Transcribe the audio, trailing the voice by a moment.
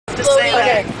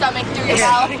Okay. Stomach through your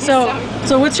mouth.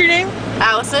 So what's your name?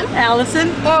 Allison. Allison.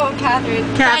 Oh, Catherine.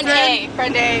 Catherine. Friend A.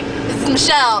 Friend A. This is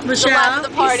Michelle. Michelle. The life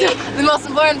of the party. The most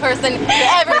important person to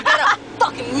ever gonna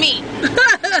fucking meet.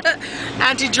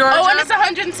 Auntie Georgia. Oh, and it's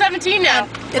 117 now.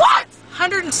 What?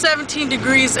 117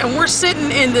 degrees, and we're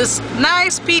sitting in this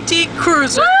nice PT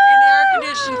Cruiser in air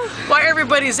conditioning while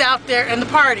everybody's out there in the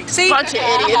party. See? Bunch of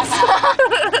idiots.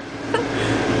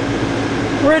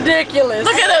 Ridiculous.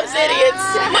 Look at those idiots.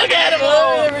 Look at them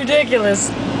all. Ridiculous.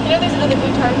 You know there's another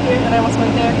blue tarp here and I almost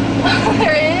went there?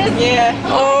 There it is? Yeah.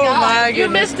 Oh my You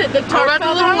goodness. missed it. The What tarp about the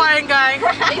fell little down. wine guy?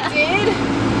 I did?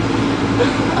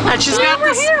 And she's You got were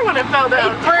this here when it fell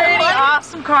down. pretty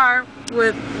awesome car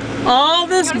with all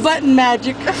this button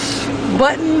magic,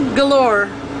 button galore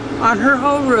on her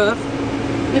whole roof.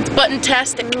 It's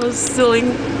button-tastic. It was silly.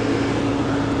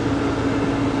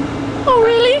 Oh,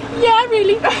 really? Yeah,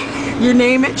 really. You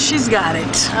name it, she's got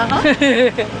it.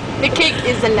 The cake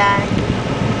is a lie.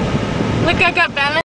 Look, I got balance.